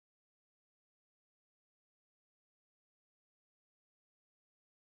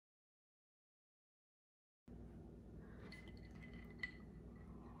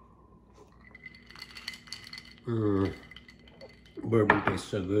Bourbon tastes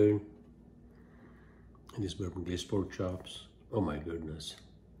so good. And these bourbon glazed pork chops. Oh my goodness.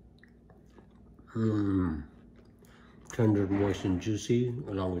 Tender, moist, and juicy,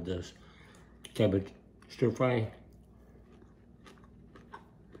 along with this cabbage stir fry.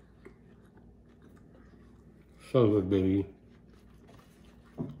 So good, baby.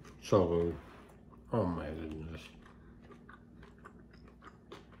 So good. Oh my goodness.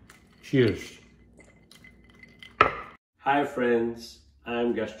 Cheers. Hi friends,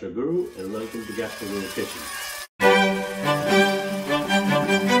 I'm Gastro Guru and welcome to Gastro Guru Kitchen.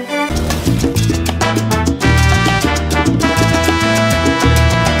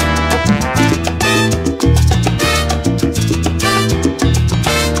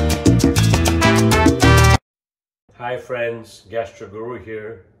 Hi friends, Gastro Guru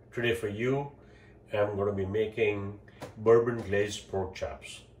here. Today for you, I'm going to be making bourbon glazed pork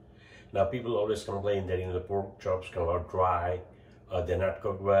chops. Now people always complain that the pork chops come out dry, they're not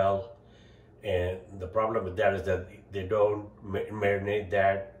cooked well, and the problem with that is that they don't marinate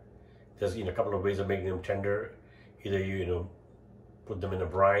that. There's a couple of ways of making them tender. Either you put them in a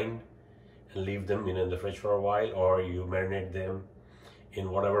brine and leave them in the fridge for a while, or you marinate them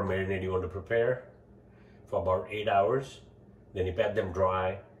in whatever marinade you want to prepare for about 8 hours. Then you pat them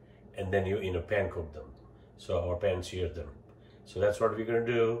dry, and then you pan cook them, or pan sear them. So that's what we're going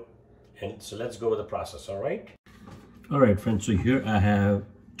to do. And so let's go with the process, all right? All right, friends, so here I have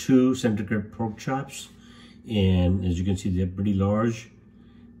 2 centigrade pork chops. And as you can see, they're pretty large.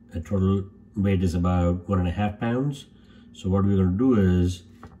 The total weight is about 1.5 pounds. So what we're going to do is,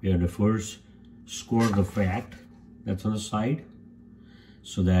 we're going to first score the fat that's on the side,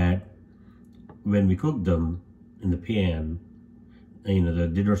 so that when we cook them in the pan, they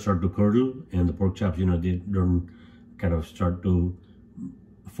don't start to curdle, and the pork chops, they don't kind of start to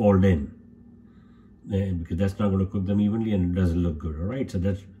fold in, because that's not going to cook them evenly and it doesn't look good. All right, so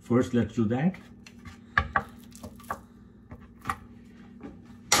that's first, let's do that.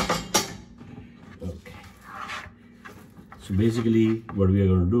 Okay, so basically what we are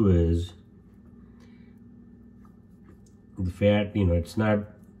going to do is, the fat, it's not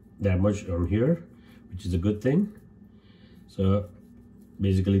that much on here, which is a good thing. So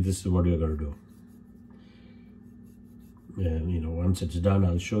basically this is what you're going to do. And once it's done,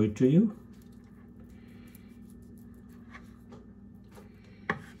 I'll show it to you.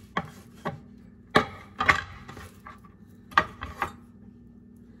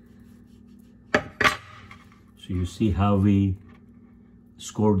 So you see how we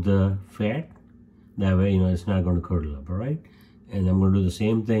scored the fat. That way, it's not going to curdle up. All right, and I'm going to do the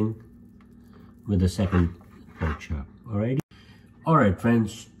same thing with the second pork chop. All right,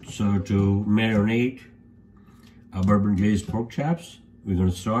 friends. So to marinate our bourbon glazed pork chops, we're going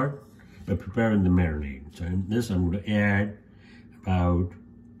to start by preparing the marinade. So in this, I'm going to add about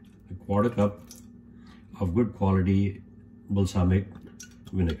a 1/4 cup of good quality balsamic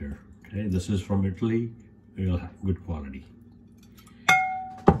vinegar. Okay, this is from Italy, real good quality.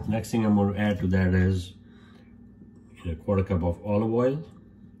 Next thing I'm going to add to that is a 1/4 cup of olive oil.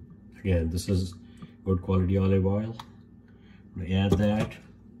 Again, this is good quality olive oil. I'm going to add that.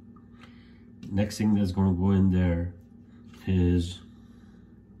 Next thing that's going to go in there is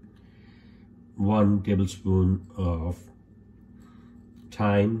 1 tablespoon of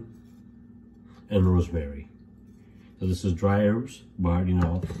thyme and rosemary. So this is dry herbs, but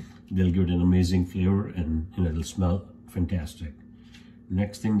they'll give it an amazing flavor, and it'll smell fantastic.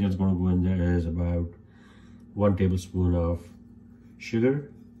 Next thing that's going to go in there is about 1 tablespoon of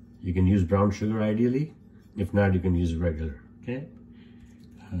sugar. You can use brown sugar ideally. If not, you can use regular. Okay.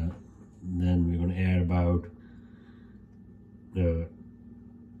 Then we're going to add about a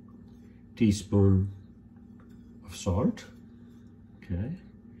teaspoon of salt. Okay.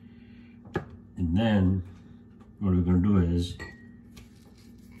 And then what we're going to do is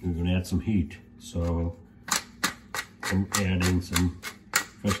we're going to add some heat. So I'm adding some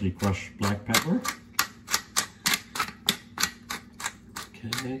freshly crushed black pepper.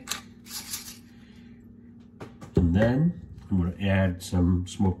 Okay. And then I'm going to add some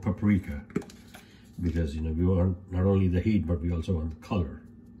smoked paprika, because we want not only the heat, but we also want the color.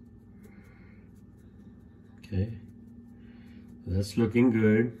 Okay, that's looking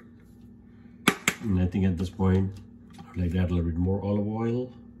good. And I think at this point I'd like to add a little bit more olive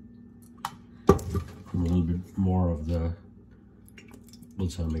oil and a little bit more of the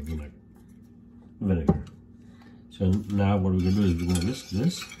balsamic vinegar. So now what we're going to do is we're going to whisk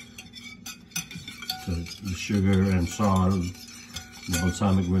this. So the sugar and salt, the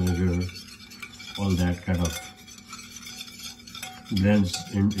balsamic vinegar, all that kind of blends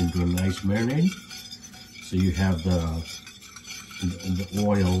into a nice marinade. So you have the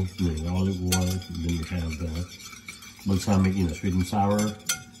oil, the olive oil, and then you have the balsamic, sweet and sour.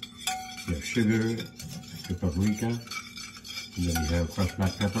 You have sugar, your paprika, and then you have crushed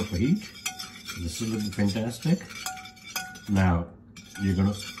black pepper for heat. This is looking fantastic. Now you're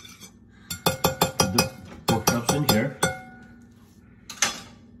gonna put the pork chops in here.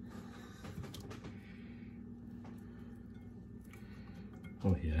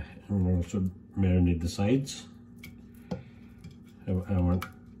 Oh yeah, I'm gonna also marinate the sides. I want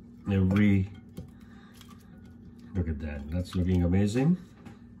look at that, that's looking amazing.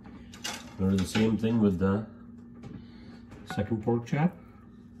 We'll do the same thing with the second pork chop.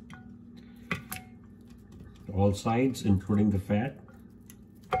 All sides, including the fat.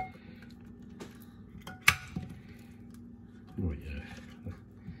 Oh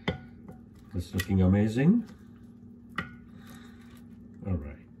yeah, that's looking amazing. All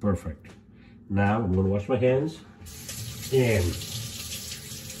right, perfect. Now I'm going to wash my hands, and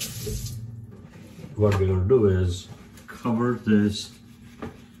what we're going to do is cover this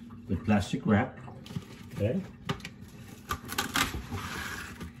with plastic wrap, okay?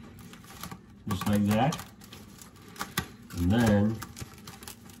 Just like that. And then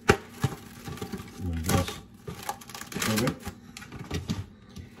we'll just shove it,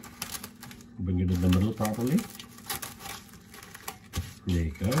 bring it in the middle properly. There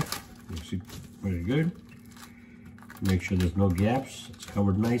you go. You see, very good. Make sure there's no gaps. It's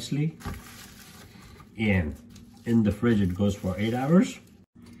covered nicely. And in the fridge it goes for 8 hours.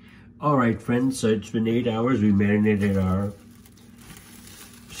 Alright friends, so it's been 8 hours. We marinated our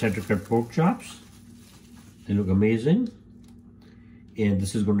center cut pork chops. They look amazing. And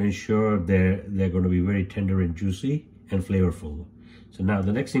this is going to ensure they're going to be very tender and juicy and flavorful. So now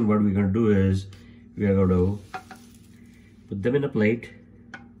the next thing what we're going to do is we are going to put them in a plate,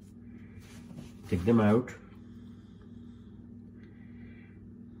 take them out,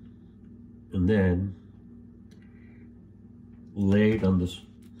 and then lay it on this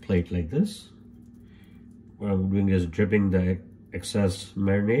plate like this. What I'm doing is dripping the excess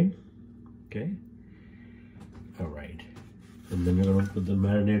marinade. Okay. All right. And then we're going to put the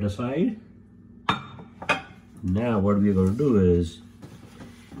marinade aside. Now what we're going to do is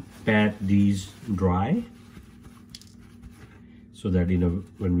pat these dry, so that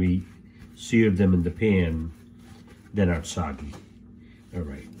when we sear them in the pan, they're not soggy. All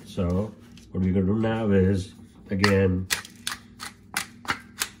right, so what we're gonna do now is, again,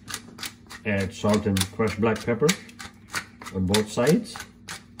 add salt and crushed black pepper on both sides.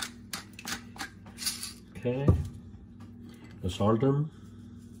 Okay, salt them.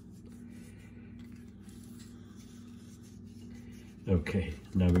 Okay,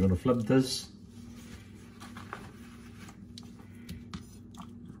 now we're gonna flip this.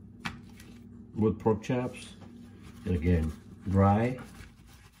 With pork chops, and again, dry,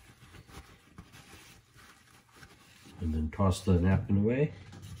 and then toss the napkin away.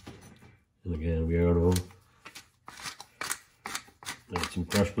 And again, we are going to add some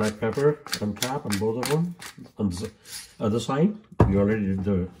crushed black pepper on top on both of them. On the other side, we already did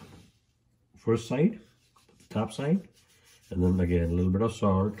the first side, the top side, and then again a little bit of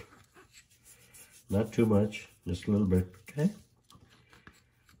salt, not too much, just a little bit. Okay.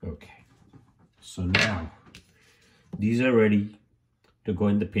 Okay. So now, these are ready to go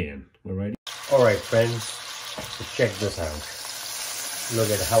in the pan, alright? Alright friends, so check this out. Look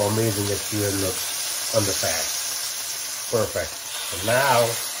at how amazing the sear looks on the fat. Perfect. So now,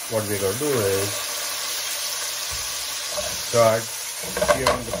 what we're going to do is start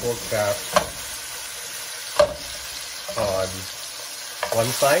searing the pork chop on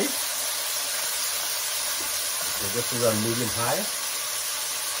one side. So this is on medium high.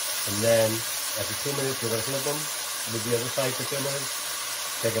 And then after 2 minutes, you're going to flip them with the other side for 2 minutes.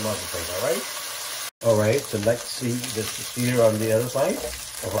 Take them out the plate, alright? Alright, so let's see this sear on the other side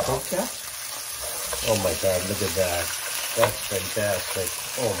of a pork chop. Oh my god, look at that. That's fantastic.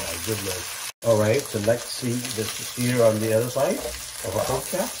 Oh my goodness. Alright, so let's see this sear on the other side of a pork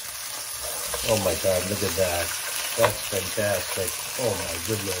chop. Oh my god, look at that. That's fantastic. Oh my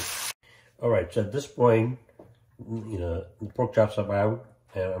goodness. Alright, so at this point, the pork chops are out,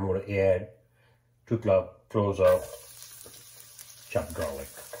 and I'm going to add 2 cloves of chopped garlic.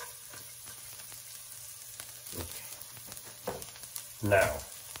 Okay. Now,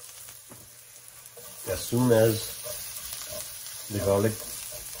 as soon as the garlic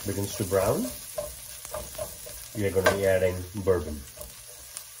begins to brown, we are going to be adding bourbon.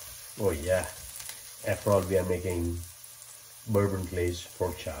 Oh yeah, after all, we are making bourbon glazed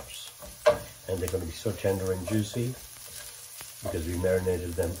pork chops, and they're going to be so tender and juicy because we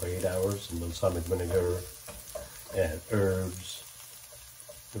marinated them for 8 hours in balsamic vinegar, and herbs,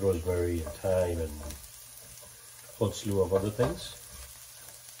 rosemary and thyme and a whole slew of other things.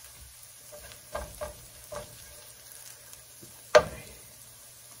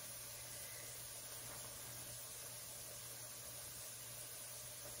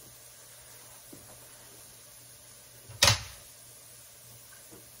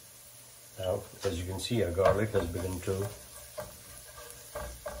 Now, as you can see, our garlic has begun to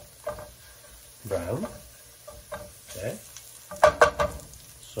brown. Okay.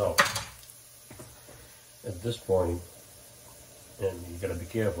 So, at this point, and you gotta be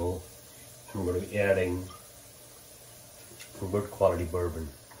careful, I'm going to be adding some good quality bourbon.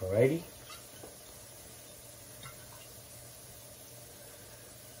 Alrighty?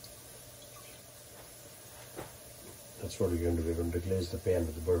 That's what we're going to do. We're going to glaze the pan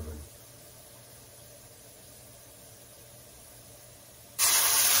with the bourbon.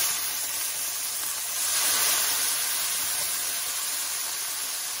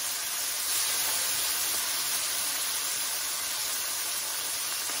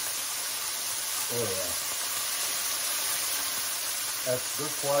 Oh yeah, that's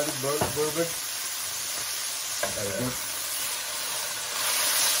good quality bourbon. That's good.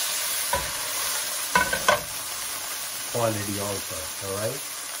 Quantity also, alright?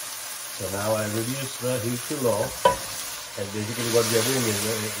 So now I reduce the heat to low, and basically what we are doing is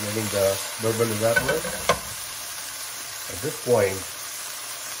letting the bourbon evaporate. At this point,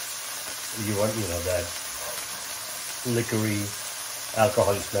 you want, that liquory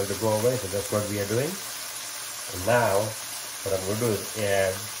alcohol smell to go away, so that's what we are doing. And now, what I'm going to do is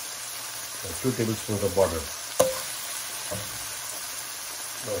add 2 tablespoons of butter.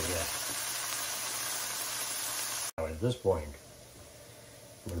 Oh yeah. Now at this point,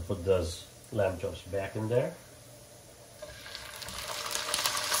 I'm going to put those lamb chops back in there.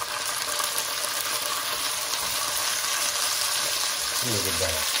 Look at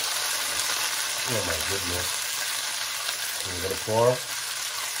that. Oh my goodness. We're going to pour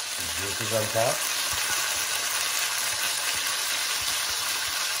the juices on top.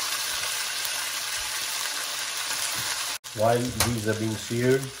 While these are being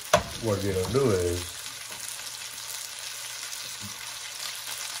seared, what we're going to do is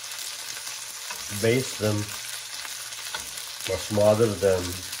baste them or smother them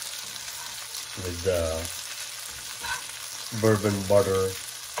with the bourbon butter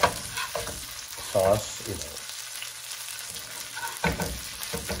sauce,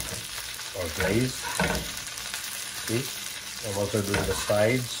 or glaze. See, I'm also doing the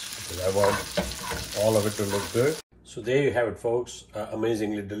sides because I want all of it to look good. So there you have it, folks.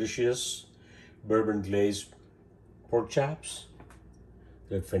 Amazingly delicious bourbon glazed pork chops.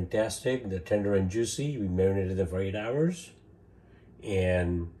 They're fantastic. They're tender and juicy. We marinated them for 8 hours.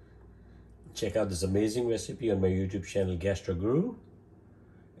 And check out this amazing recipe on my YouTube channel, Gastro,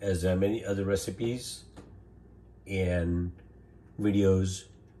 as there are many other recipes and videos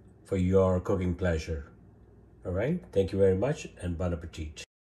for your cooking pleasure. All right. Thank you very much, and bon appetit.